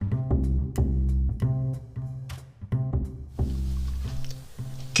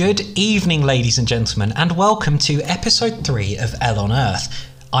Good evening, ladies and gentlemen, and welcome to episode 3 of L on Earth.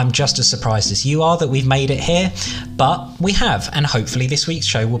 I'm just as surprised as you are that we've made it here, but we have, and hopefully this week's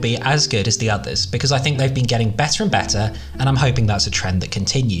show will be as good as the others, because I think they've been getting better and better, and I'm hoping that's a trend that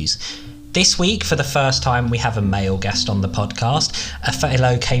continues. This week, for the first time, we have a male guest on the podcast, a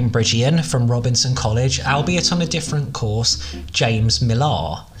fellow Cambridgian from Robinson College, albeit on a different course, James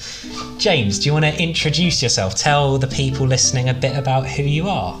Millar. James, do you want to introduce yourself? Tell the people listening a bit about who you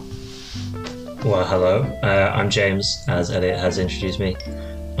are. Well, hello. I'm James, as Elliot has introduced me.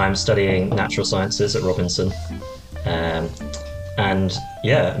 I'm studying natural sciences at Robinson. And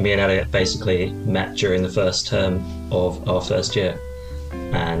yeah, me and Elliot basically met during the first term of our first year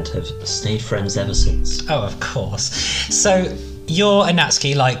and have stayed friends ever since. Oh, of course. So you're a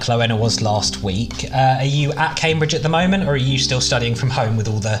Natski like Chloenna was last week. Are you at Cambridge at the moment, or are you still studying from home with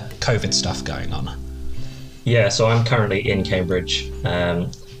all the COVID stuff going on? Yeah, so I'm currently in Cambridge.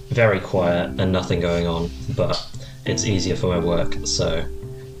 Very quiet and nothing going on, but it's easier for my work, so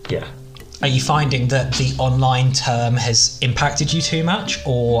yeah. Are you finding that the online term has impacted you too much,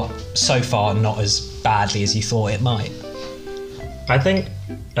 or so far not as badly as you thought it might? I think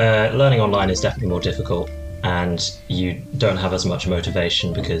learning online is definitely more difficult, and you don't have as much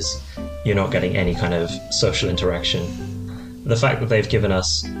motivation because you're not getting any kind of social interaction. The fact that they've given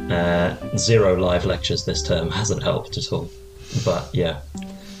us 0 live lectures this term hasn't helped at all. But yeah,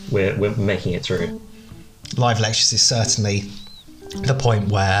 we're making it through. Live lectures is certainly the point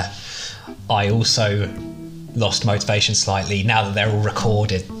where I also lost motivation slightly. Now that they're all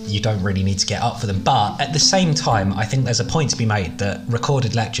recorded, you don't really need to get up for them. But at the same time, I think there's a point to be made that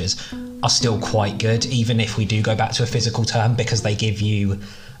recorded lectures are still quite good, even if we do go back to a physical term, because they give you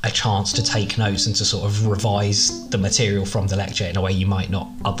a chance to take notes and to sort of revise the material from the lecture in a way you might not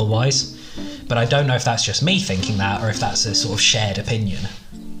otherwise. But I don't know if that's just me thinking that, or if that's a sort of shared opinion.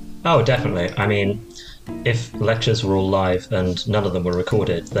 Oh, definitely. I mean, if lectures were all live and none of them were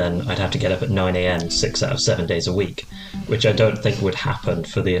recorded, then I'd have to get up at 9 a.m. 6 out of 7 days a week, which I don't think would happen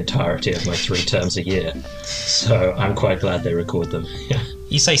for the entirety of my 3 terms a year. So I'm quite glad they record them. Yeah.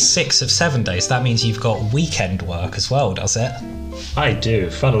 You say 6 of 7 days, that means you've got weekend work as well, does it? I do.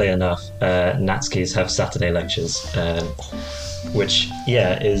 Funnily enough, Natskis have Saturday lectures, which,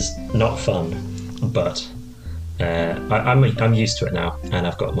 yeah, is not fun, but I'm used to it now, and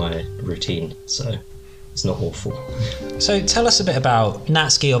I've got my routine, so it's not awful. So tell us a bit about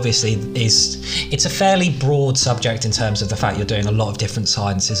Natski. Obviously, it's a fairly broad subject in terms of the fact you're doing a lot of different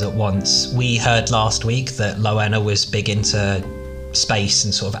sciences at once. We heard last week that Loena was big into space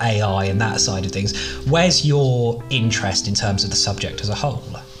and sort of AI and that side of things. Where's your interest in terms of the subject as a whole?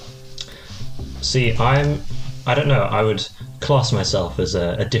 See, I don't know, I would class myself as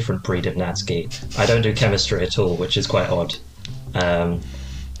a different breed of Natski. I don't do chemistry at all, which is quite odd.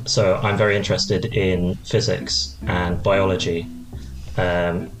 So I'm very interested in physics and biology,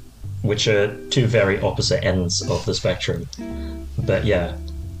 which are 2 very opposite ends of the spectrum. But yeah,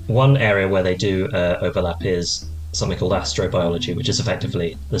 one area where they do overlap is something called astrobiology, which is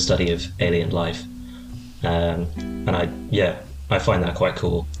effectively the study of alien life. And I find that quite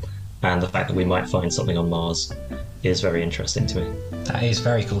cool. And the fact that we might find something on Mars is very interesting to me. That is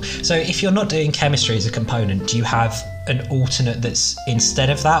very cool. So if you're not doing chemistry as a component, do you have an alternate that's instead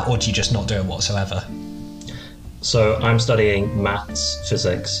of that, or do you just not do it whatsoever? So I'm studying maths,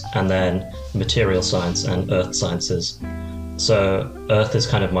 physics, and then material science and earth sciences. So earth is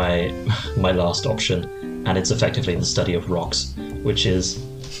kind of my last option, and it's effectively the study of rocks, which is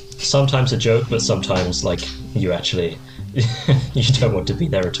sometimes a joke, but sometimes like you actually you don't want to be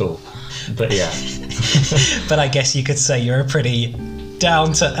there at all. But yeah. But I guess you could say you're a pretty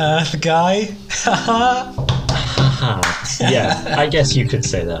down-to-earth guy. Yeah, I guess you could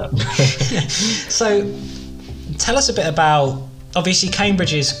say that. So tell us a bit about, obviously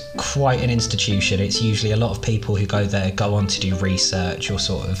Cambridge is quite an institution. It's usually a lot of people who go there go on to do research or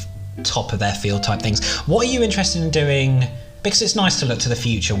sort of top of their field type things. What are you interested in doing? Because it's nice to look to the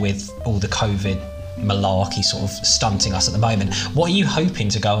future with all the COVID malarkey sort of stunting us at the moment. What are you hoping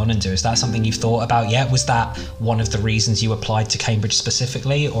to go on and do? Is that something you've thought about yet? Was that one of the reasons you applied to Cambridge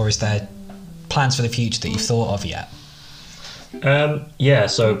specifically, or is there plans for the future that you've thought of yet? Yeah,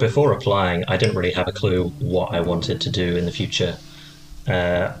 so before applying, I didn't really have a clue what I wanted to do in the future.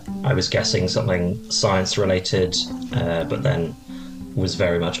 I was guessing something science related, but then was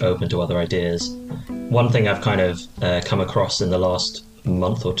very much open to other ideas. One thing I've kind of come across in the last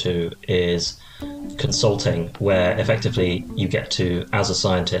month or 2 is consulting, where effectively you get to, as a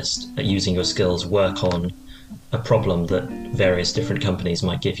scientist, using your skills, work on a problem that various different companies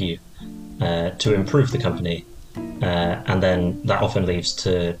might give you to improve the company. and then that often leads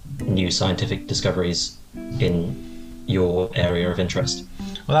to new scientific discoveries in your area of interest.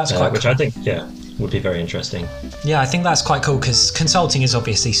 Well, that's quite which cool. I think, would be very interesting. Yeah, I think that's quite cool because consulting is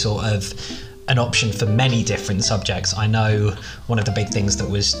obviously sort of an option for many different subjects. I know one of the big things that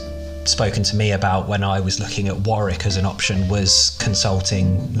was spoken to me about when I was looking at Warwick as an option was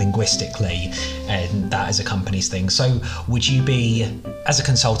consulting linguistically, and that is a company's thing. So would you be, as a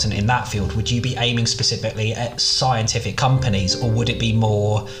consultant in that field, would you be aiming specifically at scientific companies, or would it be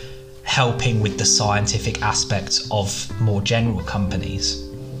more helping with the scientific aspects of more general companies?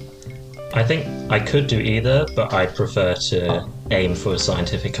 I think I could do either, but I prefer to aim for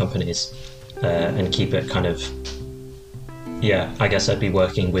scientific companies and keep it kind of, I guess I'd be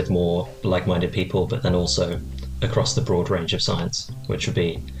working with more like-minded people, but then also across the broad range of science, which would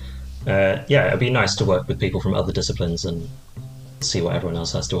be, it'd be nice to work with people from other disciplines and see what everyone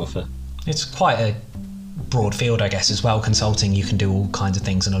else has to offer. It's quite a broad field, I guess, as well. Consulting, you can do all kinds of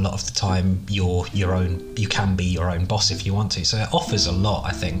things, and a lot of the time you can be your own boss if you want to. So it offers a lot,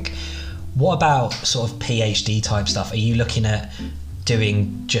 I think. What about sort of PhD type stuff? Are you looking at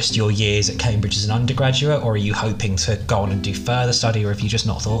doing just your years at Cambridge as an undergraduate, or are you hoping to go on and do further study, or have you just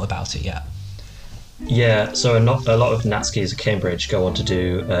not thought about it yet? Yeah, so a lot of NatSkis at Cambridge go on to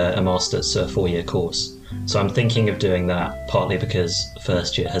do a master's, so a 4-year course. So I'm thinking of doing that, partly because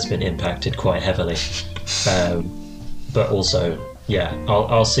first year has been impacted quite heavily. But also,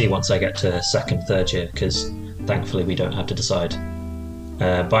 I'll see once I get to second, third year, because thankfully we don't have to decide.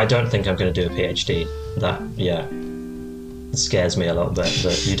 But I don't think I'm going to do a PhD. That, scares me a little bit,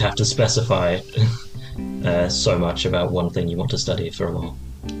 that you'd have to specify so much about one thing you want to study for a while.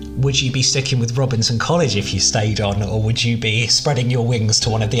 Would you be sticking with Robinson College if you stayed on, or would you be spreading your wings to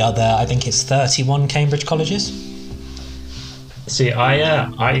one of the other, I think it's 31 Cambridge colleges? See, I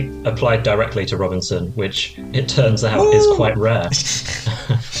applied directly to Robinson, which it turns out is quite rare.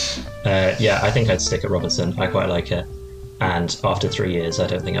 I think I'd stick at Robinson. I quite like it. And after 3 years, I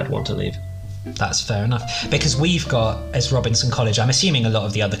don't think I'd want to leave. That's fair enough. Because we've got, as Robinson College, I'm assuming a lot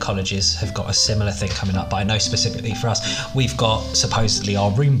of the other colleges have got a similar thing coming up, but I know specifically for us, we've got supposedly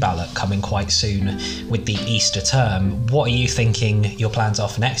our room ballot coming quite soon with the Easter term. What are you thinking your plans are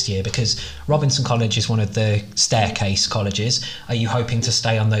for next year? Because Robinson College is one of the staircase colleges. Are you hoping to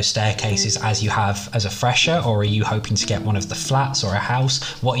stay on those staircases as you have as a fresher, or are you hoping to get one of the flats or a house?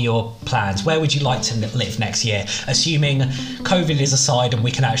 What are your plans? Where would you like to live next year, assuming COVID is aside and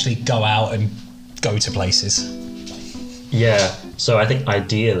we can actually go out and go to places? Yeah, so I think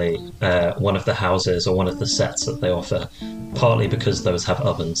ideally one of the houses or one of the sets that they offer, partly because those have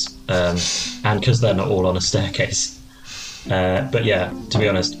ovens and because they're not all on a staircase. But yeah, to be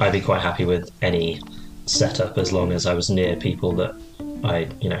honest, I'd be quite happy with any setup as long as I was near people that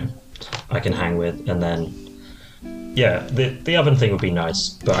I can hang with. And then, the oven thing would be nice,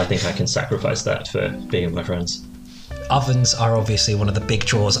 but I think I can sacrifice that for being with my friends. Ovens are obviously one of the big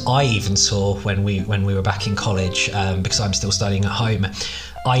draws. I even saw when we were back in college, because I'm still studying at home,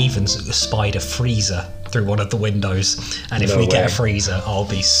 I even spied a freezer through one of the windows, and if we get a freezer, I'll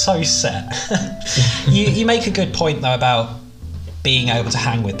be so set. You make a good point though about being able to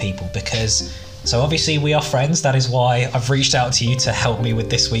hang with people, because so obviously we are friends. That is why I've reached out to you to help me with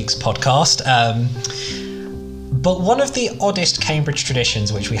this week's podcast. But one of the oddest Cambridge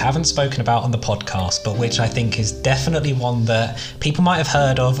traditions, which we haven't spoken about on the podcast, but which I think is definitely one that people might have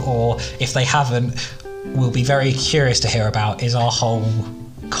heard of, or if they haven't, will be very curious to hear about, is our whole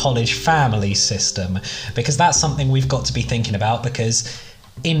college family system. Because that's something we've got to be thinking about, because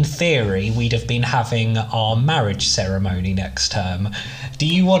in theory, we'd have been having our marriage ceremony next term. Do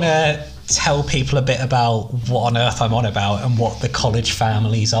you want to tell people a bit about what on earth I'm on about and what the college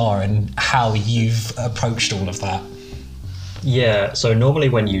families are and how you've approached all of that? Yeah, so normally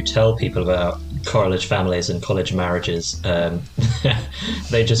when you tell people about college families and college marriages,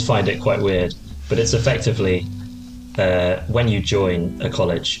 they just find it quite weird. But it's effectively, when you join a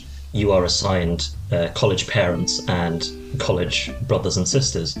college, you are assigned college parents and college brothers and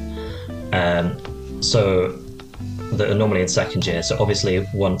sisters. So that are normally in second year. So obviously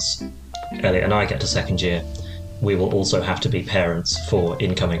once Elliot and I get to second year, we will also have to be parents for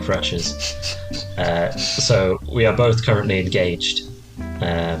incoming freshers. So we are both currently engaged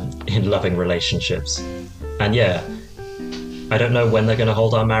in loving relationships. And I don't know when they're going to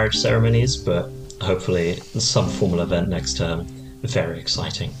hold our marriage ceremonies, but hopefully some formal event next term. Very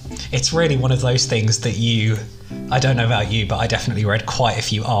exciting. It's really one of those things that I don't know about you, but I definitely read quite a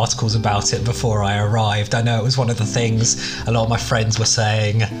few articles about it before I arrived. I know it was one of the things a lot of my friends were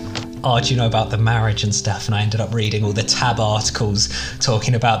saying, oh, do you know about the marriage and stuff? And I ended up reading all the tab articles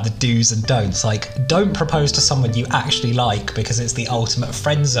talking about the do's and don'ts. Like, don't propose to someone you actually like, because it's the ultimate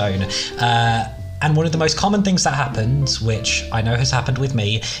friend zone. And one of the most common things that happens, which I know has happened with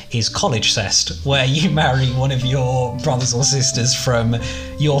me, is college cest, where you marry one of your brothers or sisters from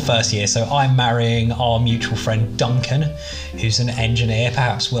your first year. So I'm marrying our mutual friend Duncan, who's an engineer.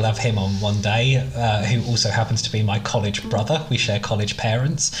 Perhaps we'll have him on one day, who also happens to be my college brother. We share college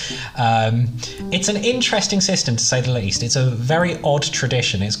parents. It's an interesting system, to say the least. It's a very odd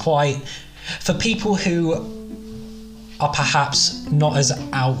tradition. It's quite, for people who are perhaps not as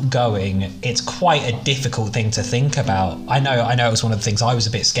outgoing, it's quite a difficult thing to think about. I know it was one of the things I was a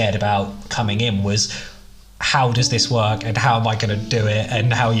bit scared about coming in, was how does this work and how am I going to do it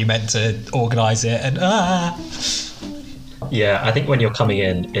and how are you meant to organise it and Yeah, I think when you're coming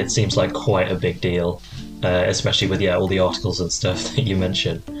in, it seems like quite a big deal, especially with all the articles and stuff that you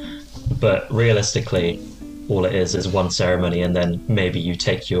mentioned. But realistically, all it is one ceremony, and then maybe you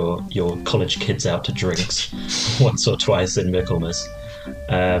take your college kids out to drinks once or twice in Michaelmas.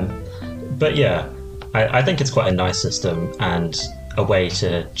 But yeah, I think it's quite a nice system and a way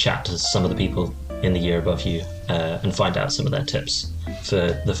to chat to some of the people in the year above you and find out some of their tips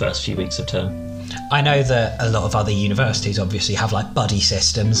for the first few weeks of term. I know that a lot of other universities obviously have like buddy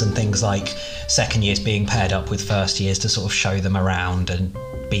systems and things, like second years being paired up with first years to sort of show them around and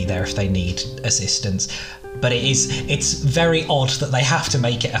be there if they need assistance. But it's very odd that they have to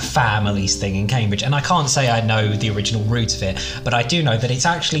make it a families thing in Cambridge. And I can't say I know the original root of it, but I do know that it's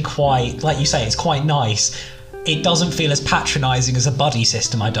actually quite, like you say, it's quite nice. It doesn't feel as patronising as a buddy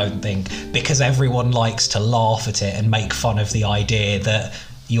system, I don't think, because everyone likes to laugh at it and make fun of the idea that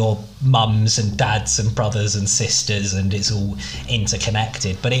your mums and dads and brothers and sisters and it's all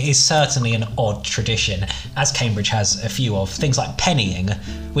interconnected. But it is certainly an odd tradition, as Cambridge has a few of. Things like pennying,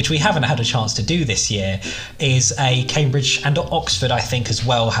 which we haven't had a chance to do this year, is a Cambridge, and Oxford I think as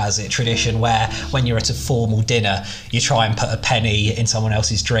well has it, tradition where when you're at a formal dinner you try and put a penny in someone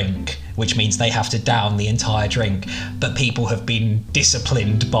else's drink, which means they have to down the entire drink. But people have been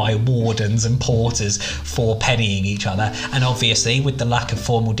disciplined by wardens and porters for pennying each other, and obviously with the lack of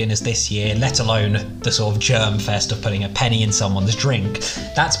formal dinners this year, let alone the sort of germ fest of putting a penny in someone's drink,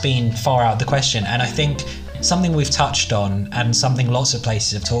 that's been far out of the question. And I think something we've touched on and something lots of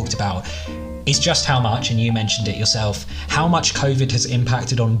places have talked about is just how much, and you mentioned it yourself, how much COVID has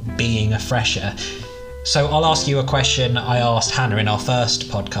impacted on being a fresher. So I'll ask you a question I asked Hannah in our first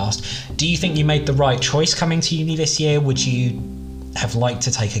podcast. Do you think you made the right choice coming to uni this year? Would you have liked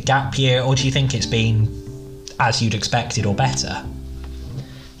to take a gap year, or do you think it's been as you'd expected or better?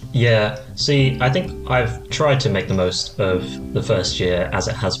 Yeah, see, I think I've tried to make the most of the first year as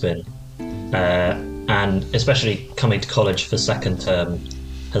it has been. And especially coming to college for second term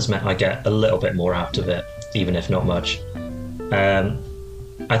has meant I get a little bit more out of it, even if not much.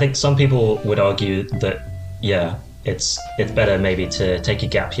 I think some people would argue that, yeah, it's better maybe to take a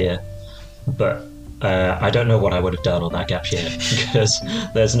gap year, but I don't know what I would have done on that gap year because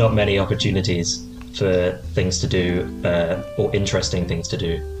there's not many opportunities for things to do or interesting things to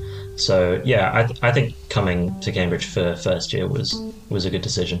do. So yeah, I think coming to Cambridge for first year was a good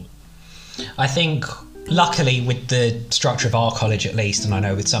decision. I think luckily with the structure of our college at least, and I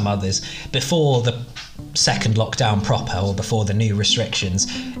know with some others, before the second lockdown proper or before the new restrictions,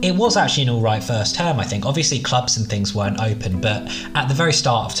 it was actually an all right first term, I think. Obviously clubs and things weren't open, but at the very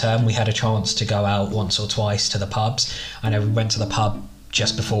start of term we had a chance to go out once or twice to the pubs. I know we went to the pub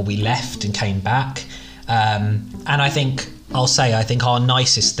just before we left and came back. And I think our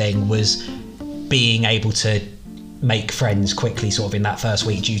nicest thing was being able to make friends quickly sort of in that first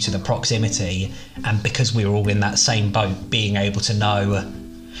week due to the proximity, and because we were all in that same boat, being able to know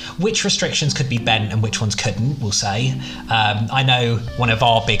which restrictions could be bent and which ones couldn't, we'll say. I know one of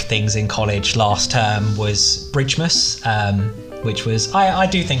our big things in college last term was Bridgemas, which was, I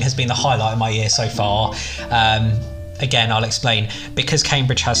do think has been the highlight of my year so far. Again, I'll explain, because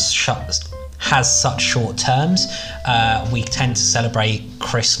Cambridge has such short terms, we tend to celebrate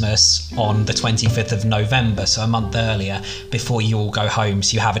Christmas on the 25th of November, so a month earlier, before you all go home,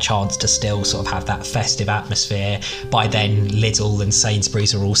 so you have a chance to still sort of have that festive atmosphere. By then Lidl and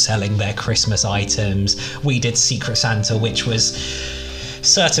Sainsbury's are all selling their Christmas items. We did Secret Santa, which was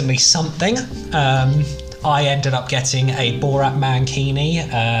certainly something. I ended up getting a Borat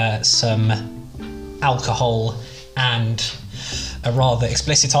mankini, some alcohol, and a rather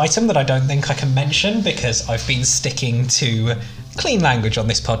explicit item that I don't think I can mention because I've been sticking to clean language on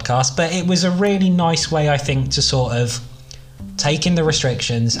this podcast, but it was a really nice way, I think, to sort of take in the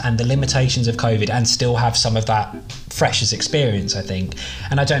restrictions and the limitations of COVID and still have some of that freshers experience, I think.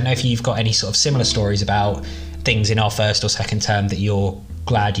 And I don't know if you've got any sort of similar stories about things in our first or second term that you're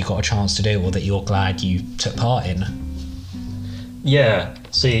glad you got a chance to do, or that you're glad you took part in. Yeah,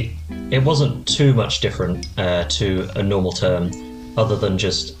 see, it wasn't too much different to a normal term, other than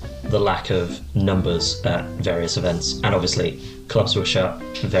just the lack of numbers at various events. And obviously, clubs were shut,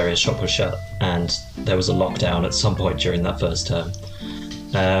 various shops were shut, and there was a lockdown at some point during that first term.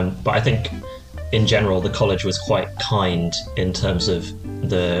 But I think, in general, the college was quite kind in terms of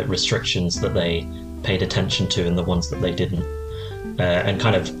the restrictions that they paid attention to and the ones that they didn't, and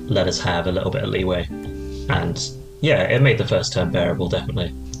kind of let us have a little bit of leeway. And yeah, it made the first term bearable,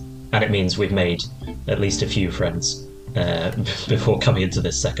 definitely. And it means we've made at least a few friends before coming into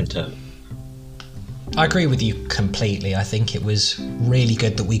this second term. I agree with you completely. I think it was really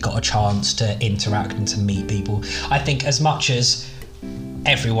good that we got a chance to interact and to meet people. I think as much as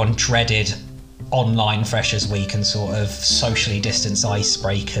everyone dreaded online Freshers Week and sort of socially distanced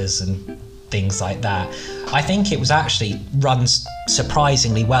icebreakers and things like that, I think it was actually run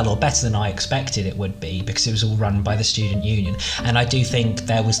surprisingly well, or better than I expected it would be, because it was all run by the student union. And I do think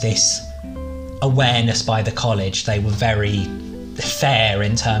there was this awareness by the college. They were very fair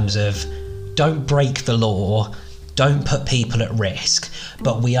in terms of, don't break the law, don't put people at risk,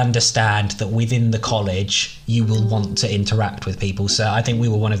 but we understand that within the college you will want to interact with people. So I think we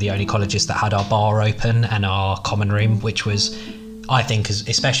were one of the only colleges that had our bar open and our common room, which was, I think,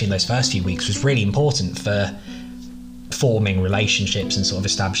 especially in those first few weeks, was really important for forming relationships and sort of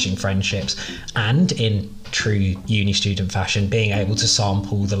establishing friendships, and in true uni student fashion, being able to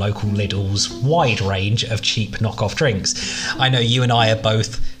sample the local Lidl's wide range of cheap knockoff drinks. I know you and I are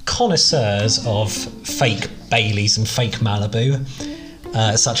both connoisseurs of fake Baileys and fake Malibu,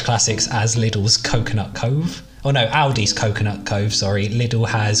 such classics as Lidl's Coconut Cove. Oh no, Aldi's Coconut Cove, sorry. Lidl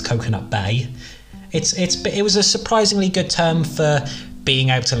has Coconut Bay. It was a surprisingly good term for being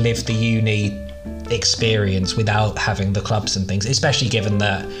able to live the uni experience without having the clubs and things, especially given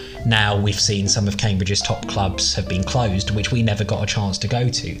that now we've seen some of Cambridge's top clubs have been closed, which we never got a chance to go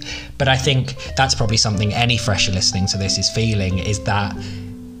to. But I think that's probably something any fresher listening to this is feeling, is that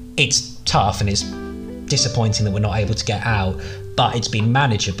it's tough and it's disappointing that we're not able to get out, but it's been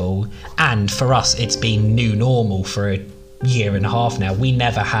manageable. And for us, it's been new normal for a year and a half now. We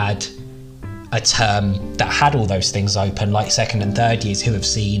never had a term that had all those things open like second and third years who have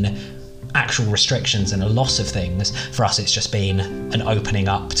seen actual restrictions and a loss of things. For us, it's just been an opening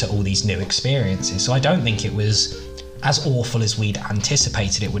up to all these new experiences. So I don't think it was as awful as we'd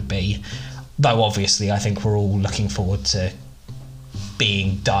anticipated it would be, though obviously I think we're all looking forward to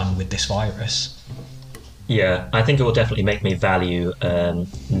being done with this virus. Yeah, I think it will definitely make me value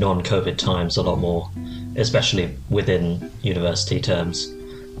non-COVID times a lot more, especially within university terms.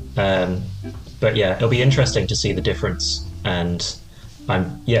 But yeah, it'll be interesting to see the difference, and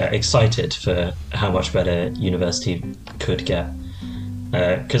I'm excited for how much better university could get,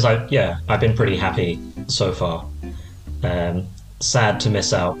 because I've been pretty happy so far. Sad to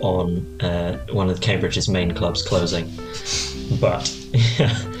miss out on one of Cambridge's main clubs closing, but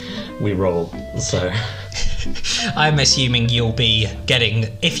we roll. So I'm assuming you'll be getting,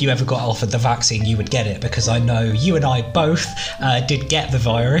 if you ever got offered the vaccine, you would get it, because I know you and I both did get the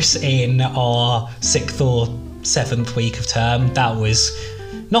virus in our 6th or 7th week of term. That was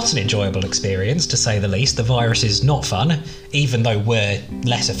not an enjoyable experience, to say the least. The virus is not fun, even though we're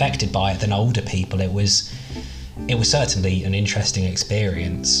less affected by it than older people. It was certainly an interesting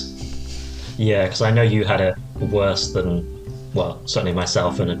experience. Yeah, because I know you had it worse than, well, certainly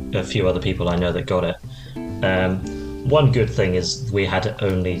myself and a few other people I know that got it. One good thing is we had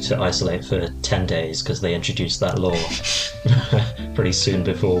only to isolate for 10 days because they introduced that law pretty soon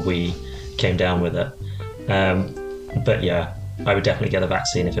before we came down with it. But yeah, I would definitely get a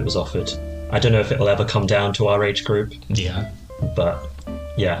vaccine if it was offered. I don't know if it'll ever come down to our age group. Yeah. But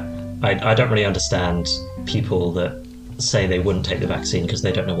yeah, I don't really understand people that say they wouldn't take the vaccine because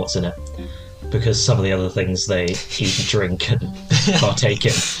they don't know what's in it. Because some of the other things they eat and drink and partake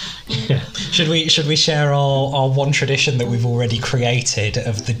in. Yeah. Should we share our one tradition that we've already created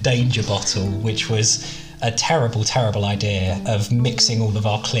of the danger bottle, which was a terrible, terrible idea of mixing all of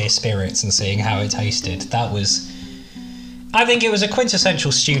our clear spirits and seeing how it tasted. I think it was a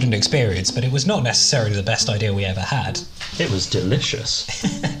quintessential student experience, but it was not necessarily the best idea we ever had. It was delicious.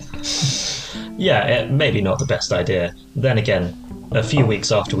 Yeah, maybe not the best idea. Then again, a few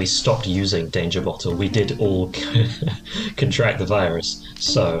weeks after we stopped using Danger Bottle, we did all contract the virus.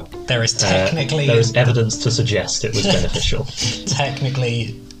 So there is technically there is evidence to suggest it was beneficial.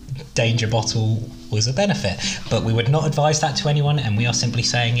 Technically, danger bottle was a benefit. But we would not advise that to anyone, and we are simply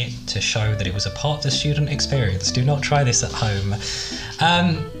saying it to show that it was a part of the student experience. Do not try this at home.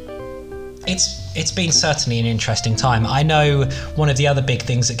 It's been certainly an interesting time. I know one of the other big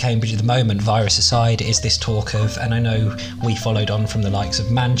things at Cambridge at the moment, virus aside, is this talk of, and I know we followed on from the likes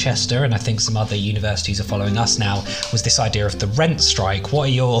of Manchester, and I think some other universities are following us now, was this idea of the rent strike. What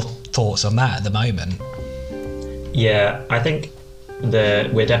are your thoughts on that at the moment? Yeah, I think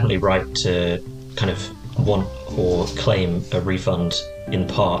we're definitely right to kind of want or claim a refund in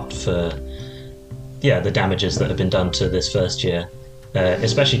part for the damages that have been done to this first year,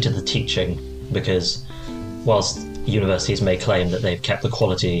 especially to the teaching, because whilst universities may claim that they've kept the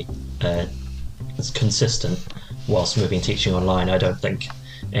quality consistent whilst moving teaching online, I don't think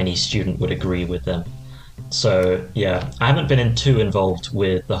any student would agree with them. So yeah, I haven't been too involved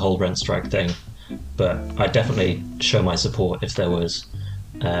with the whole rent strike thing, but I'd definitely show my support if there was,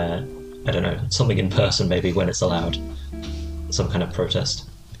 I don't know, something in person maybe when it's allowed, some kind of protest.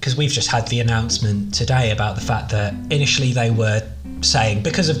 Because we've just had the announcement today about the fact that initially they were saying,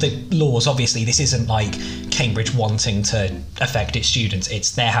 because of the laws, obviously this isn't like Cambridge wanting to affect its students,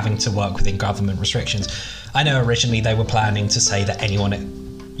 it's they're having to work within government restrictions. I know originally they were planning to say that anyone at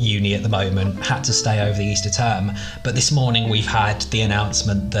uni at the moment had to stay over the Easter term, but this morning we've had the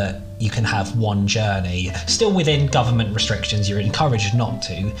announcement that you can have one journey, still within government restrictions. You're encouraged not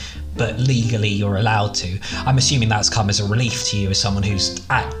to, but legally you're allowed to. I'm assuming that's come as a relief to you as someone who's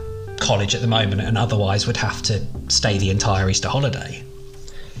at college at the moment and otherwise would have to stay the entire Easter holiday.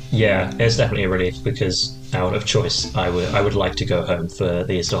 Yeah, it's definitely a relief, because out of choice I would like to go home for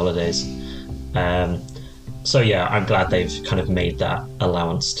the Easter holidays. So yeah, I'm glad they've kind of made that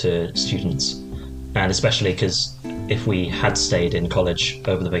allowance to students, and especially because if we had stayed in college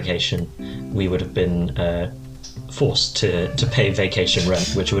over the vacation, we would have been forced to pay vacation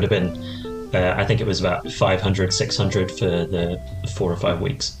rent, which would have been, I think it was about 500, 600 for the 4 or 5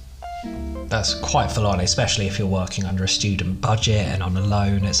 weeks. That's quite full on, especially if you're working under a student budget and on a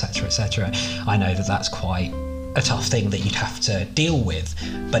loan, etc., etc. I know that that's quite a tough thing that you'd have to deal with,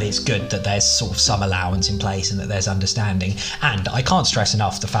 but it's good that there's sort of some allowance in place and that there's understanding. And I can't stress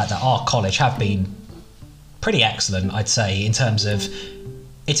enough the fact that our college have been pretty excellent, I'd say, in terms of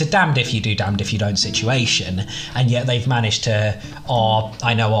it's a damned if you do, damned if you don't situation, and yet they've managed to,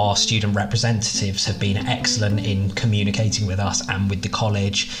 I know our student representatives have been excellent in communicating with us and with the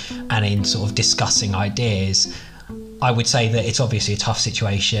college and in sort of discussing ideas. I would say that it's obviously a tough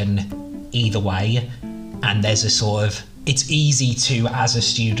situation either way, and there's a sort of, it's easy to, as a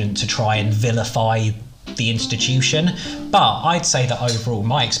student, to try and vilify the institution, but I'd say that overall,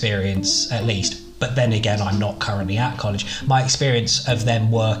 my experience at least, but then again, I'm not currently at college, my experience of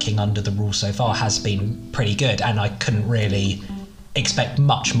them working under the rules so far has been pretty good, and I couldn't really expect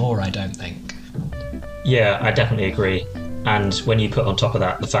much more, I don't think. Yeah, I definitely agree. And when you put on top of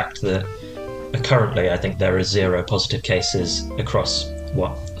that the fact that currently I think there are 0 positive cases across,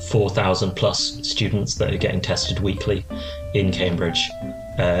 4,000 plus students that are getting tested weekly in Cambridge,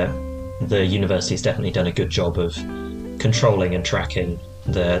 the university's definitely done a good job of controlling and tracking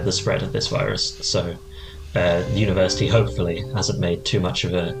the spread of this virus. So the university hopefully hasn't made too much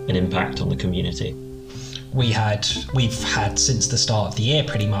of an impact on the community. We've had since the start of the year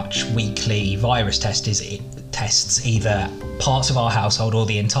pretty much weekly virus tests, either parts of our household or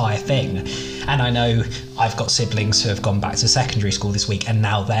the entire thing. And I know I've got siblings who have gone back to secondary school this week, and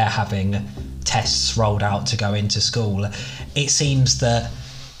now they're having tests rolled out to go into school. It seems that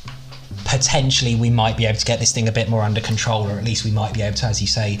potentially we might be able to get this thing a bit more under control, or at least we might be able to, as you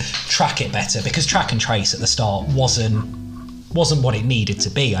say, track it better, because track and trace at the start wasn't what it needed to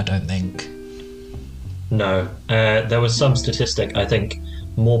be, I don't think. No, there was some statistic, I think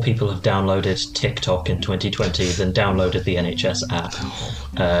more people have downloaded TikTok in 2020 than downloaded the NHS app,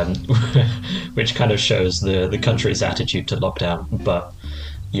 which kind of shows the country's attitude to lockdown. But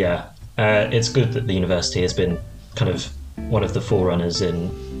yeah, it's good that the university has been kind of one of the forerunners in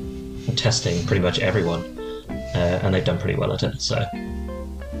testing pretty much everyone, and they've done pretty well at it. So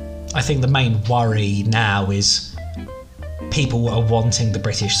I think the main worry now is people are wanting the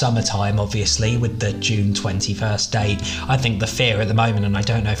British summertime, obviously, with the June 21st date. I think the fear at the moment, and I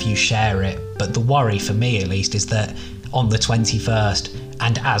don't know if you share it, but the worry for me at least is that on the 21st,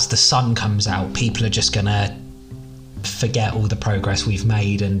 and as the sun comes out, people are just gonna forget all the progress we've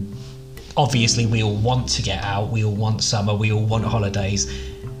made. And obviously we all want to get out, we all want summer, we all want holidays,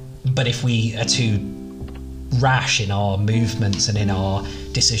 but if we are too rash in our movements and in our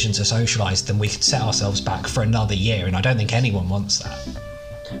decision to socialise, then we could set ourselves back for another year, and I don't think anyone wants that.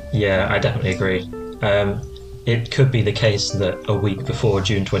 Yeah, I definitely agree. it could be the case that a week before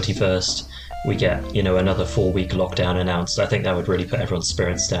June 21st, we get, another 4-week lockdown announced. I think that would really put everyone's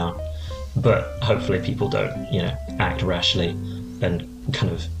spirits down. But hopefully people don't, act rashly and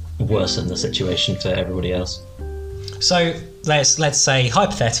kind of worsen the situation for everybody else. So let's say,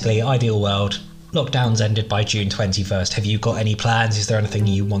 hypothetically, ideal world, lockdown's ended by June 21st. Have you got any plans? Is there anything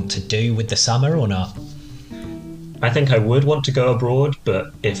you want to do with the summer or not? I think I would want to go abroad,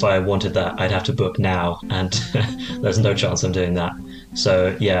 but if I wanted that, I'd have to book now, and there's no chance I'm doing that.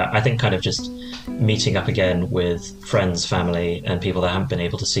 So yeah, I think kind of just meeting up again with friends, family, and people that I haven't been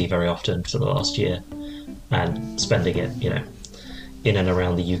able to see very often for the last year, and spending it, in and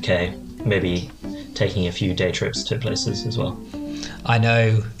around the UK, maybe taking a few day trips to places as well. I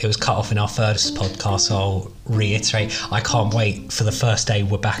know it was cut off in our first podcast, so I'll reiterate, I can't wait for the first day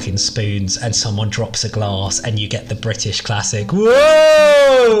we're back in Spoons and someone drops a glass and you get the British classic,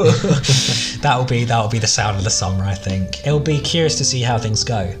 whoa! That'll be the sound of the summer, I think. It'll be curious to see how things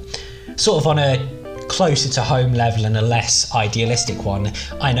go. Sort of on a closer to home level and a less idealistic one,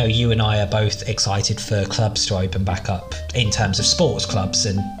 I know you and I are both excited for clubs to open back up in terms of sports clubs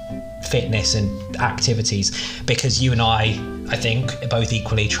and fitness and activities, because you and I think, both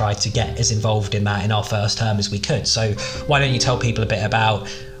equally tried to get as involved in that in our first term as we could. So why don't you tell people a bit about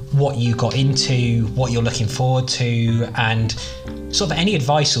what you got into, what you're looking forward to, and sort of any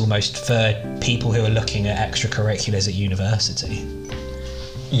advice almost for people who are looking at extracurriculars at university?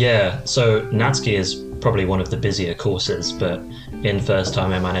 Yeah, so Natski is probably one of the busier courses, but in first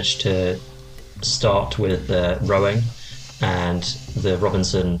time I managed to start with rowing and the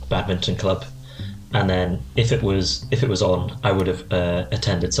Robinson Badminton Club, and then if it was on, I would have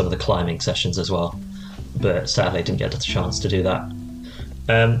attended some of the climbing sessions as well, but sadly I didn't get the chance to do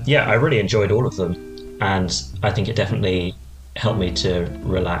that. Yeah, I really enjoyed all of them, and I think it definitely helped me to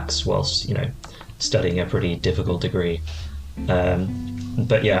relax whilst studying a pretty difficult degree.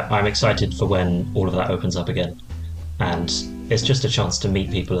 But yeah, I'm excited for when all of that opens up again, and it's just a chance to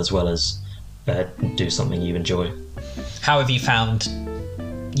meet people as well as do something you enjoy. How have you found,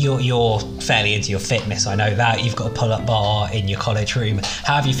 you're fairly into your fitness, I know that, you've got a pull-up bar in your college room.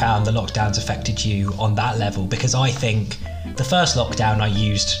 How have you found the lockdowns affected you on that level? Because I think the first lockdown I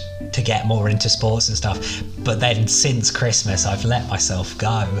used to get more into sports and stuff, but then since Christmas I've let myself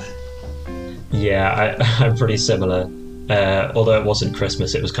go. Yeah, I'm pretty similar. Although it wasn't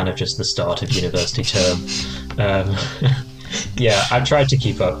Christmas, it was kind of just the start of university term. Yeah, I've tried to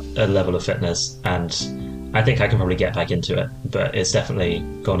keep up a level of fitness, and I think I can probably get back into it, but it's definitely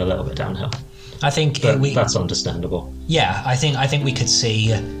gone a little bit downhill. I think that's understandable. Yeah, I think we could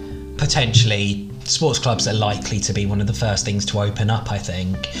see potentially sports clubs are likely to be one of the first things to open up, I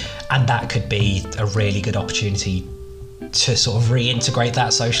think, and that could be a really good opportunity to sort of reintegrate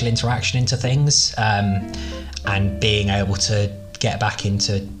that social interaction into things, and being able to get back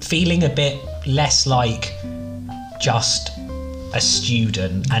into feeling a bit less like just a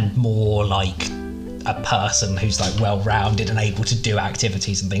student and more like a person who's like well-rounded and able to do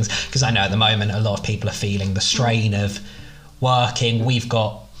activities and things. Because I know at the moment a lot of people are feeling the strain of working. We've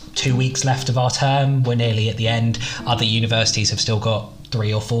got 2 weeks left of our term, we're nearly at the end. Other universities have still got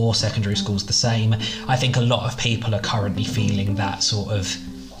 3 or 4, secondary schools the same. I think a lot of people are currently feeling that sort of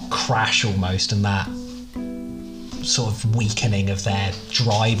crash almost, and that sort of weakening of their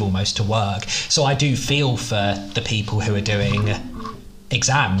drive almost to work. So I do feel for the people who are doing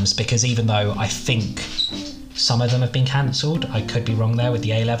exams, because even though I think some of them have been cancelled, I could be wrong there with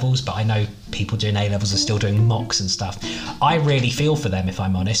the A-levels, but I know people doing A-levels are still doing mocks and stuff. I really feel for them, if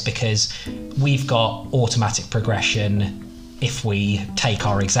I'm honest, because we've got automatic progression if we take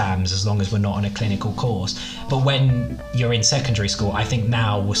our exams, as long as we're not on a clinical course. But when you're in secondary school, I think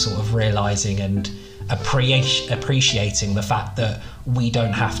now we're sort of realising and appreciating the fact that we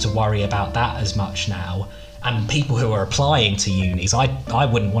don't have to worry about that as much now. And people who are applying to unis, I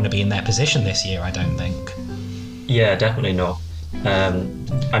wouldn't want to be in their position this year, I don't think. Yeah, definitely not.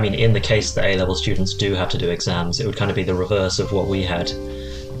 I mean, in the case that A-level students do have to do exams, it would kind of be the reverse of what we had.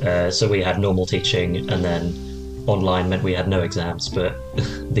 So we had normal teaching, and then online meant we had no exams, but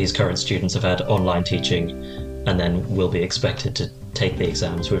these current students have had online teaching and then will be expected to take the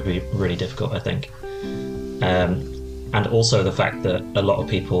exams, would be really difficult, I think. And also the fact that a lot of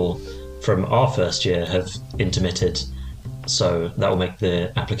people from our first year have intermitted, so that will make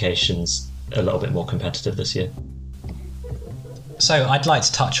the applications a little bit more competitive this year. So I'd like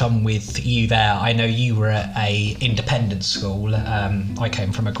to touch on with you there, I know you were at a independent school, I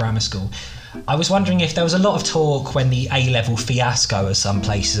came from a grammar school. I was wondering if there was a lot of talk when the A-level fiasco, as some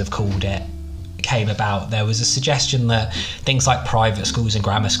places have called it, came about. There was a suggestion that things like private schools and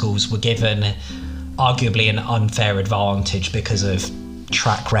grammar schools were given arguably an unfair advantage because of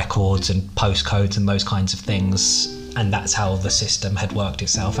track records and postcodes and those kinds of things, and that's how the system had worked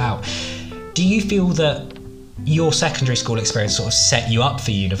itself out. Do you feel that your secondary school experience sort of set you up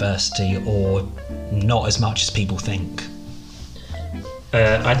for university, or not as much as people think?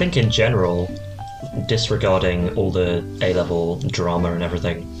 I think in general, disregarding all the A-level drama and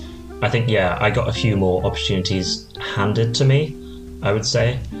everything, I think, yeah, I got a few more opportunities handed to me, I would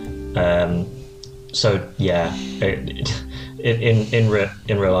say. So yeah, in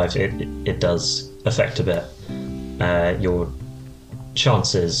real life, it does affect a bit your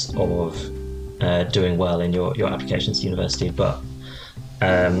chances of doing well in your applications to university. But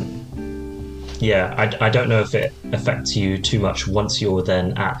yeah, I don't know if it affects you too much once you're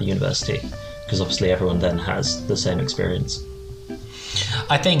then at the university, because obviously everyone then has the same experience.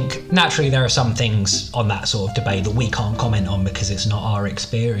 I think naturally there are some things on that sort of debate that we can't comment on because it's not our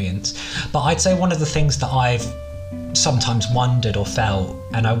experience. But I'd say one of the things that I've sometimes wondered or felt,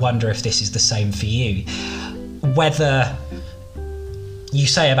 and I wonder if this is the same for you, whether you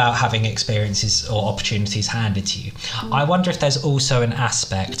say about having experiences or opportunities handed to you, I wonder if there's also an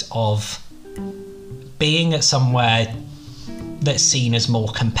aspect of being at somewhere that's seen as more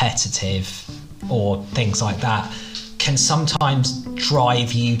competitive or things like that can sometimes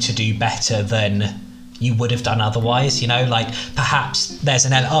drive you to do better than you would have done otherwise. You know, like perhaps there's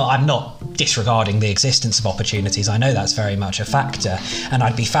I'm not disregarding the existence of opportunities. I know that's very much a factor, and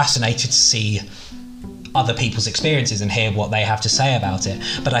I'd be fascinated to see other people's experiences and hear what they have to say about it.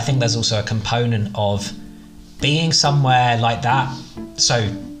 But I think there's also a component of being somewhere like that. So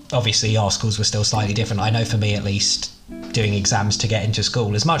obviously our schools were still slightly different. I know for me at least, doing exams to get into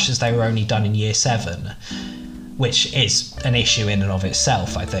school, as much as they were only done in year 7, which is an issue in and of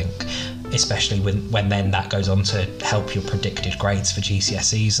itself, I think, especially when then that goes on to help your predicted grades for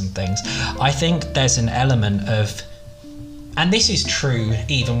GCSEs and things. I think there's an element of, and this is true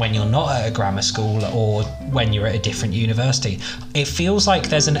even when you're not at a grammar school or when you're at a different university, it feels like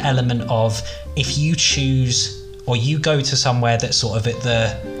there's an element of, if you choose or you go to somewhere that's sort of at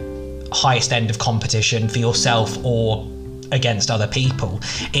the highest end of competition for yourself or against other people,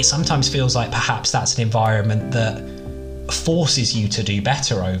 it sometimes feels like perhaps that's an environment that forces you to do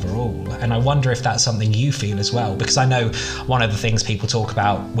better overall. And I wonder if that's something you feel as well, because I know one of the things people talk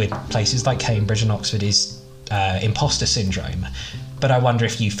about with places like Cambridge and Oxford is imposter syndrome. But I wonder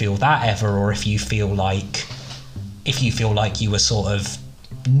if you feel that ever, or if you feel like you were sort of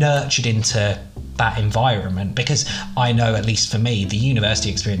nurtured into that environment, because I know, at least for me, the university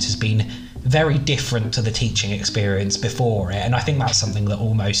experience has been very different to the teaching experience before it, and I think that's something that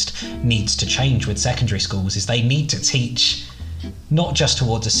almost needs to change with secondary schools, is they need to teach not just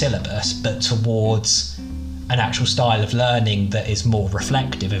towards a syllabus but towards an actual style of learning that is more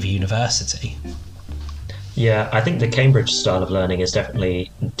reflective of university. Yeah, I think the Cambridge style of learning is definitely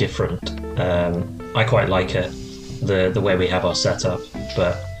different. I quite like it, the way we have our setup,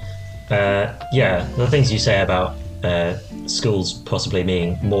 but yeah, the things you say about schools possibly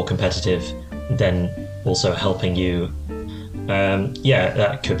being more competitive than also helping you, yeah,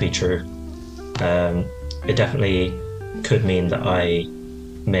 that could be true. It definitely could mean that I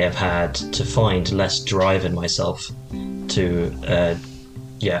may have had to find less drive in myself to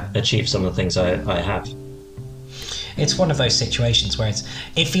yeah, achieve some of the things I have. It's one of those situations where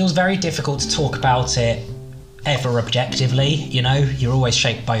it feels very difficult to talk about it ever objectively, you know, you're always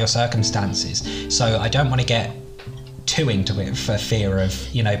shaped by your circumstances. So I don't want to get too into it for fear of,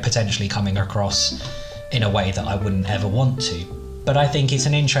 you know, potentially coming across in a way that I wouldn't ever want to. But I think it's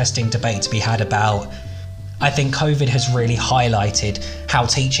an interesting debate to be had about, I think COVID has really highlighted how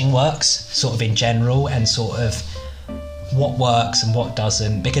teaching works, sort of in general, and sort of what works and what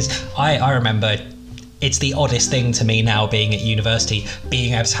doesn't. Because I remember, it's the oddest thing to me now, being at university,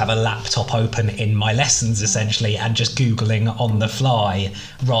 being able to have a laptop open in my lessons essentially and just Googling on the fly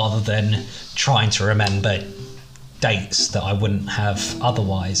rather than trying to remember dates that I wouldn't have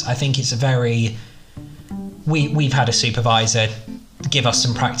otherwise. I think it's a very... We've had a supervisor give us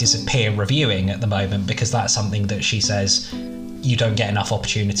some practice of peer reviewing at the moment, because that's something that she says you don't get enough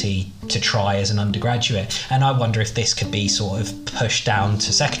opportunity to try as an undergraduate. And I wonder if this could be sort of pushed down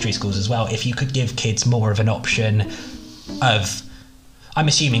to secondary schools as well, if you could give kids more of an option of, I'm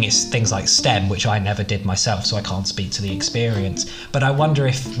assuming it's things like STEM, which I never did myself, so I can't speak to the experience, but I wonder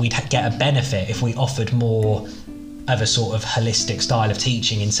if we'd get a benefit if we offered more of a sort of holistic style of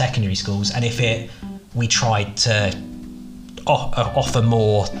teaching in secondary schools, and if we tried to offer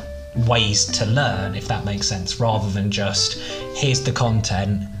more ways to learn, if that makes sense, rather than just here's the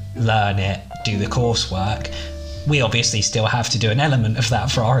content, learn it, do the coursework. we obviously still have to do an element of that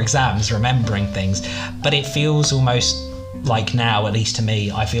for our exams, remembering things, but it feels almost like now, at least to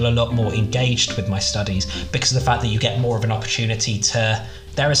me, I feel a lot more engaged with my studies because of the fact that you get more of an opportunity to,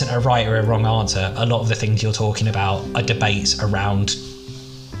 there isn't a right or a wrong answer. A lot of the things you're talking about are debates around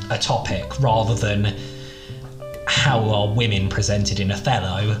a topic rather than how are women presented in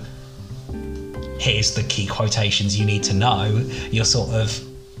Othello. Here's the key quotations you need to know. You're sort of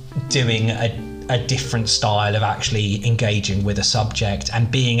doing a different style of actually engaging with a subject and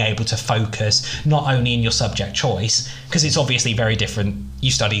being able to focus not only in your subject choice, because it's obviously very different.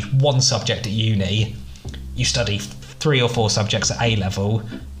 You study one subject at uni, you study 3 or 4 subjects at A-level,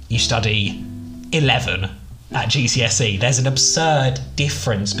 you study 11 at GCSE. There's an absurd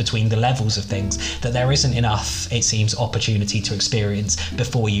difference between the levels of things that there isn't enough, it seems, opportunity to experience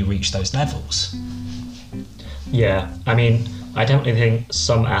before you reach those levels. Yeah, I mean, I definitely think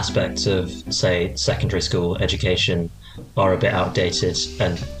some aspects of, say, secondary school education are a bit outdated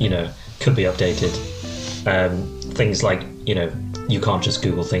and, you know, could be updated. Things like, you know, you can't just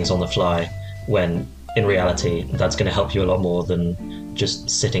Google things on the fly, when in reality that's going to help you a lot more than just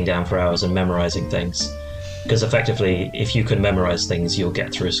sitting down for hours and memorizing things. Because effectively, if you can memorize things, you'll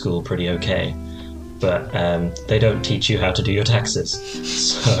get through school pretty okay. But they don't teach you how to do your taxes.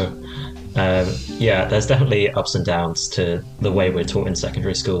 So yeah, there's definitely ups and downs to the way we're taught in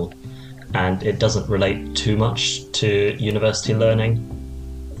secondary school, and it doesn't relate too much to university learning,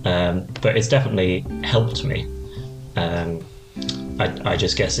 but it's definitely helped me. I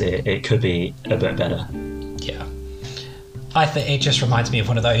just guess it could be a bit better. Yeah. I think it just reminds me of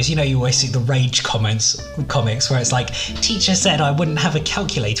one of those, you know, you always see the rage comics where it's like, teacher said I wouldn't have a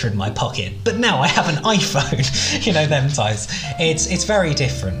calculator in my pocket, but now I have an iPhone. You know, them types. It's very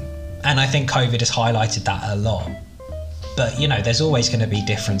different. And I think COVID has highlighted that a lot. But, you know, there's always going to be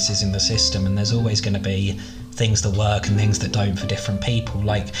differences in the system, and there's always going to be things that work and things that don't for different people.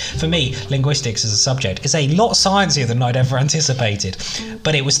 Like, for me, linguistics as a subject is a lot sciencier than I'd ever anticipated.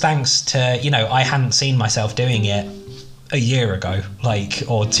 But it was thanks to, you know, I hadn't seen myself doing it a year ago,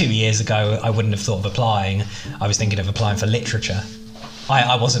 or 2 years ago. I wouldn't have thought of applying. I was thinking of applying for literature.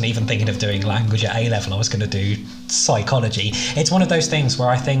 I wasn't even thinking of doing language at A-level. I was going to do psychology. It's one of those things where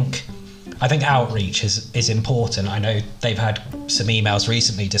I think outreach is important. I know they've had some emails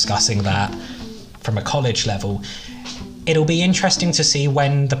recently discussing that from a college level. It'll be interesting to see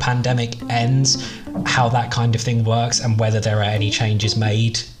when the pandemic ends, how that kind of thing works and whether there are any changes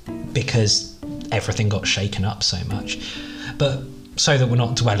made, because everything got shaken up so much. But so that we're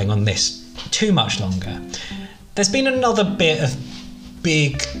not dwelling on this too much longer, there's been another bit of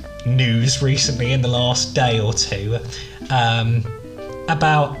big news recently in the last day or two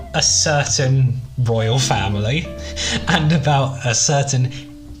about a certain royal family and about a certain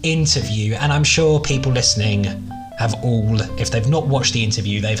interview, and I'm sure people listening have all, if they've not watched the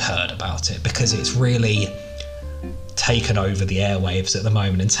interview, they've heard about it, because it's really taken over the airwaves at the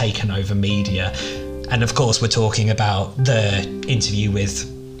moment and taken over media. And of course we're talking about the interview with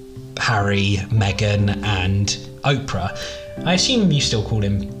Harry, Meghan and Oprah. I assume you still call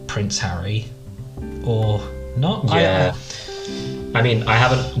him Prince Harry, or not? Yeah. I mean, I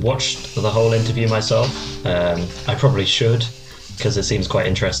haven't watched the whole interview myself. I probably should, because it seems quite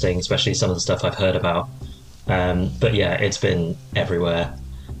interesting, especially some of the stuff I've heard about. But yeah, it's been everywhere.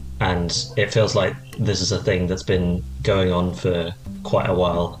 And it feels like this is a thing that's been going on for quite a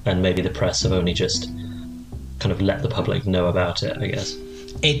while, and maybe the press have only just kind of let the public know about it, I guess.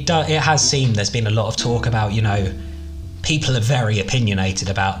 It has seemed there's been a lot of talk about, you know, people are very opinionated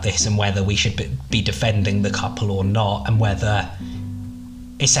about this and whether we should be defending the couple or not, and whether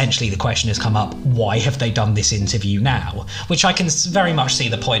essentially the question has come up, why have they done this interview now? Which I can very much see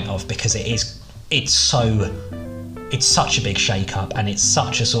the point of, because it's such a big shake-up, and it's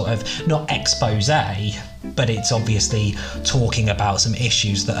such a sort of, not expose, but it's obviously talking about some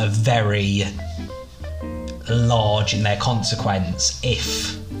issues that are very large in their consequence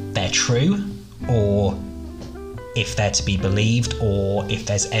if they're true, or if they're to be believed, or if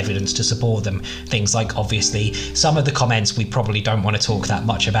there's evidence to support them. Things like, obviously, some of the comments we probably don't want to talk that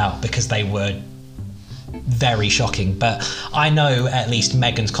much about because they were very shocking, but I know at least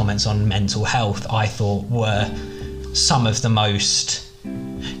Meghan's comments on mental health I thought were some of the most,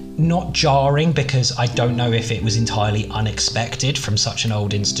 not jarring, because I don't know if it was entirely unexpected from such an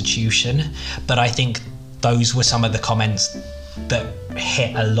old institution, but I think those were some of the comments that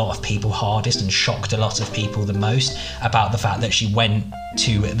hit a lot of people hardest and shocked a lot of people the most, about the fact that she went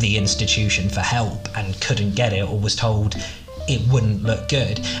to the institution for help and couldn't get it, or was told it wouldn't look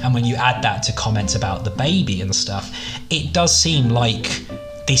good. And when you add that to comments about the baby and stuff, it does seem like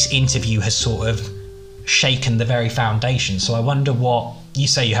this interview has sort of shaken the very foundation. So I wonder what, you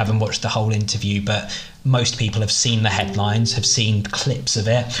say you haven't watched the whole interview, but most people have seen the headlines, have seen clips of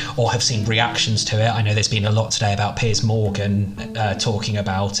it, or have seen reactions to it. I know there's been a lot today about Piers Morgan talking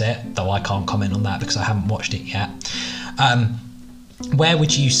about it, though I can't comment on that because I haven't watched it yet. Where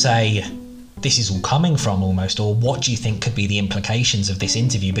would you say this is all coming from almost, or what do you think could be the implications of this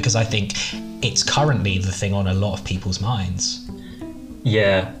interview? Because I think it's currently the thing on a lot of people's minds.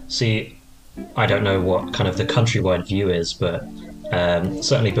 Yeah, see, I don't know what kind of the countrywide view is, but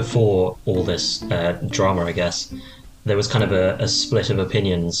certainly before all this drama, I guess, there was kind of a split of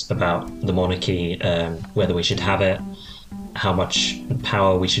opinions about the monarchy, whether we should have it, how much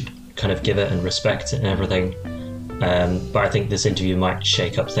power we should kind of give it and respect it and everything. But I think this interview might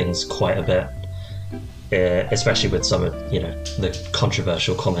shake up things quite a bit, especially with some of, the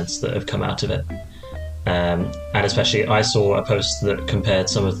controversial comments that have come out of it. And especially I saw a post that compared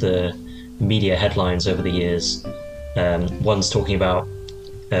some of the media headlines over the years. One's talking about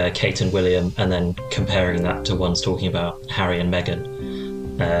Kate and William, and then comparing that to one's talking about Harry and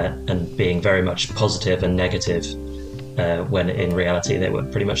Meghan, and being very much positive and negative, when in reality they were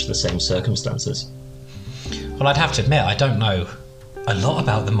pretty much the same circumstances. Well, I'd have to admit, I don't know a lot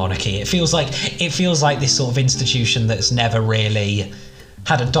about the monarchy. It feels like this sort of institution that's never really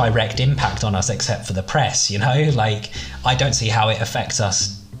had a direct impact on us except for the press, Like, I don't see how it affects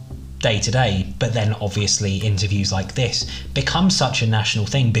us day to day, but then obviously interviews like this become such a national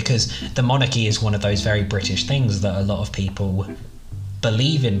thing because the monarchy is one of those very British things that a lot of people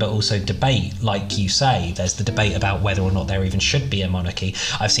believe in but also debate. Like you say, there's the debate about whether or not there even should be a monarchy.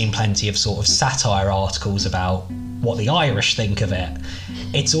 I've seen plenty of sort of satire articles about what the Irish think of it.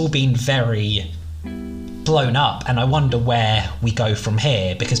 It's all been very blown up, and I wonder where we go from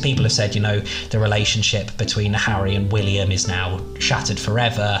here, because people have said, the relationship between Harry and William is now shattered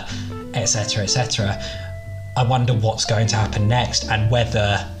forever, etc., etc. I wonder what's going to happen next, and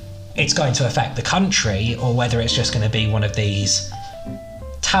whether it's going to affect the country or whether it's just going to be one of these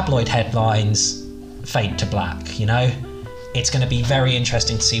tabloid headlines fade to black. It's going to be very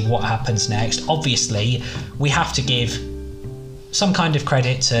interesting to see what happens next. Obviously, we have to give some kind of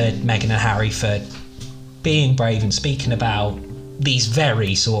credit to Meghan and Harry for being brave and speaking about these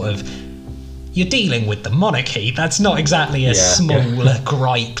very sort of, you're dealing with the monarchy, that's not exactly a small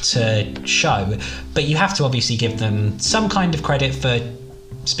gripe to show, but you have to obviously give them some kind of credit for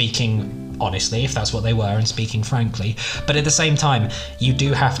speaking honestly, if that's what they were, and speaking frankly. But at the same time, you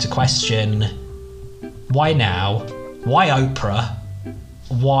do have to question, why now? Why Oprah?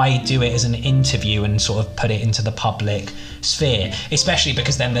 Why do it as an interview and sort of put it into the public sphere? Especially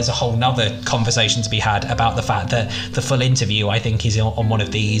because then there's a whole nother conversation to be had about the fact that the full interview, I think, is on one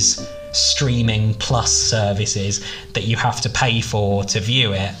of these streaming plus services that you have to pay for to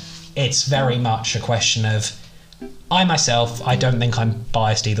view it. It's very much a question of, I myself, I don't think I'm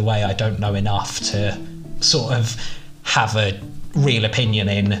biased either way. I don't know enough to sort of have a real opinion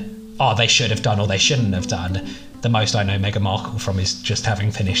in, they should have done or they shouldn't have done. The most I know Meghan Markle from is just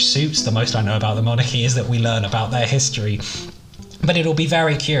having finished Suits. The most I know about the monarchy is that we learn about their history. But it'll be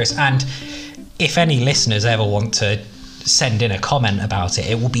very curious. And if any listeners ever want to send in a comment about it,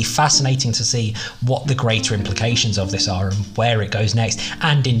 it will be fascinating to see what the greater implications of this are and where it goes next.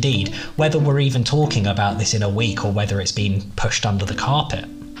 And indeed, whether we're even talking about this in a week or whether it's been pushed under the carpet.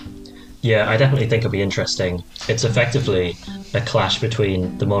 Yeah, I definitely think it'll be interesting. It's effectively a clash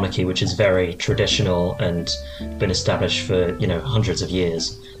between the monarchy, which is very traditional and been established for, hundreds of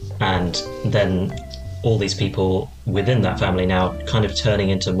years, and then all these people within that family now kind of turning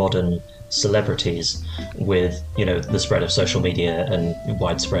into modern celebrities with, the spread of social media and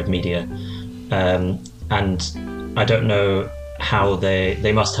widespread media. And I don't know how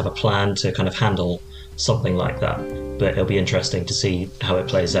they must have a plan to kind of handle something like that, but it'll be interesting to see how it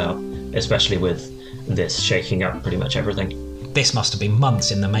plays out, especially with this shaking up pretty much everything. This must have been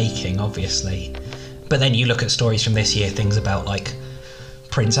months in the making, obviously. But then you look at stories from this year, things about like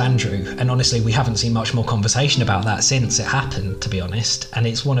Prince Andrew, and honestly we haven't seen much more conversation about that since it happened, to be honest. And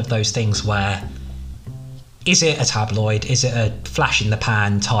it's one of those things where, is it a tabloid, is it a flash in the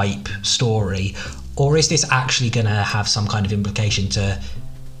pan type story, or is this actually going to have some kind of implication to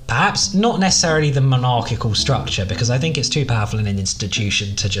perhaps not necessarily the monarchical structure, because I think it's too powerful in an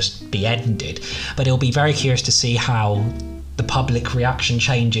institution to just be ended, but it'll be very curious to see how the public reaction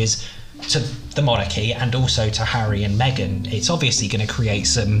changes to the monarchy and also to Harry and Meghan. It's obviously going to create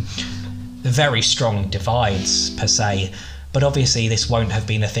some very strong divides per se, but obviously this won't have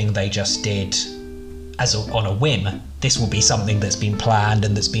been a thing they just did on a whim. This will be something that's been planned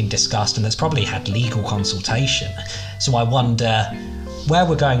and that's been discussed and that's probably had legal consultation. So I wonder where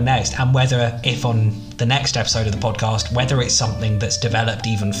we're going next, and whether, if on the next episode of the podcast, whether it's something that's developed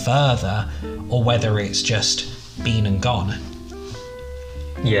even further or whether it's just been and gone.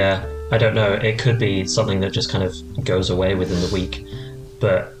 Yeah, I don't know. It could be something that just kind of goes away within the week.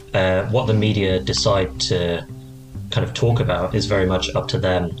 But what the media decide to kind of talk about is very much up to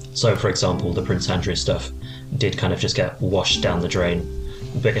them. So, for example, the Prince Andrew stuff did kind of just get washed down the drain.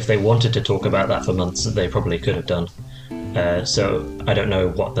 But if they wanted to talk about that for months, they probably could have done. So I don't know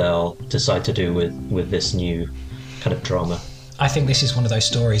what they'll decide to do with this new kind of drama. I think this is one of those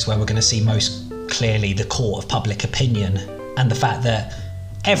stories where we're going to see most clearly the court of public opinion, and the fact that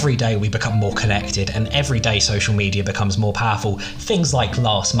every day we become more connected and every day social media becomes more powerful. Things like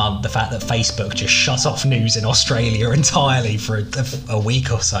last month, the fact that Facebook just shut off news in Australia entirely for a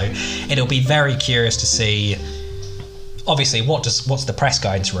week or so. It'll be very curious to see, obviously, what's the press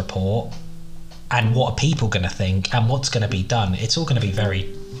going to report, and what are people going to think, and what's going to be done. It's all going to be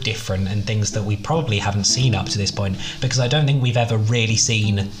very different, and things that we probably haven't seen up to this point, because I don't think we've ever really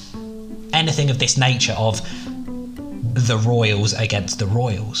seen anything of this nature of the royals against the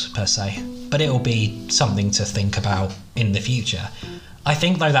royals per se. But it'll be something to think about in the future. I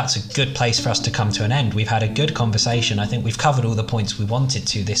think, though, that's a good place for us to come to an end. We've had a good conversation. I think we've covered all the points we wanted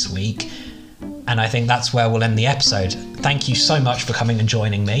to this week, and I think that's where we'll end the episode. Thank you so much for coming and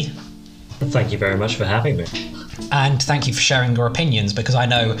joining me. Thank you very much for having me. And thank you for sharing your opinions, because I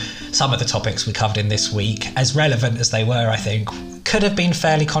know some of the topics we covered in this week, as relevant as they were, I think, could have been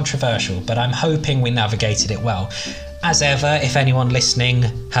fairly controversial, but I'm hoping we navigated it well. As ever, if anyone listening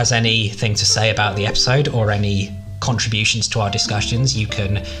has anything to say about the episode or any contributions to our discussions, you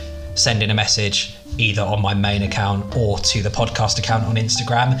can send in a message either on my main account or to the podcast account on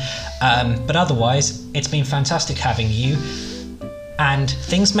Instagram. But otherwise, it's been fantastic having you. And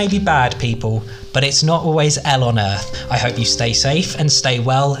things may be bad, people, but it's not always hell on earth. I hope you stay safe and stay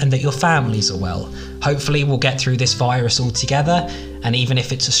well, and that your families are well. Hopefully we'll get through this virus all together, and even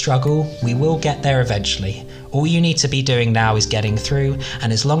if it's a struggle, we will get there eventually. All you need to be doing now is getting through,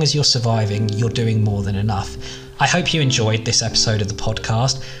 and as long as you're surviving, you're doing more than enough. I hope you enjoyed this episode of the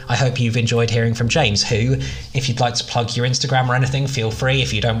podcast. I hope you've enjoyed hearing from James, who, if you'd like to plug your Instagram or anything, feel free.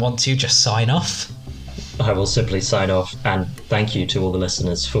 If you don't want to, just sign off. I will simply sign off, and thank you to all the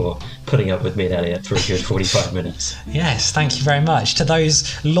listeners for putting up with me and Elliot for a good 45 minutes. Yes, thank you very much. To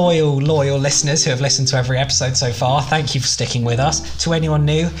those loyal listeners who have listened to every episode so far, thank you for sticking with us. To anyone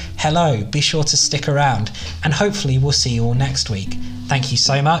new, hello, be sure to stick around, and hopefully we'll see you all next week. Thank you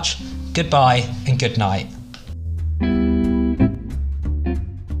so much, goodbye and good night.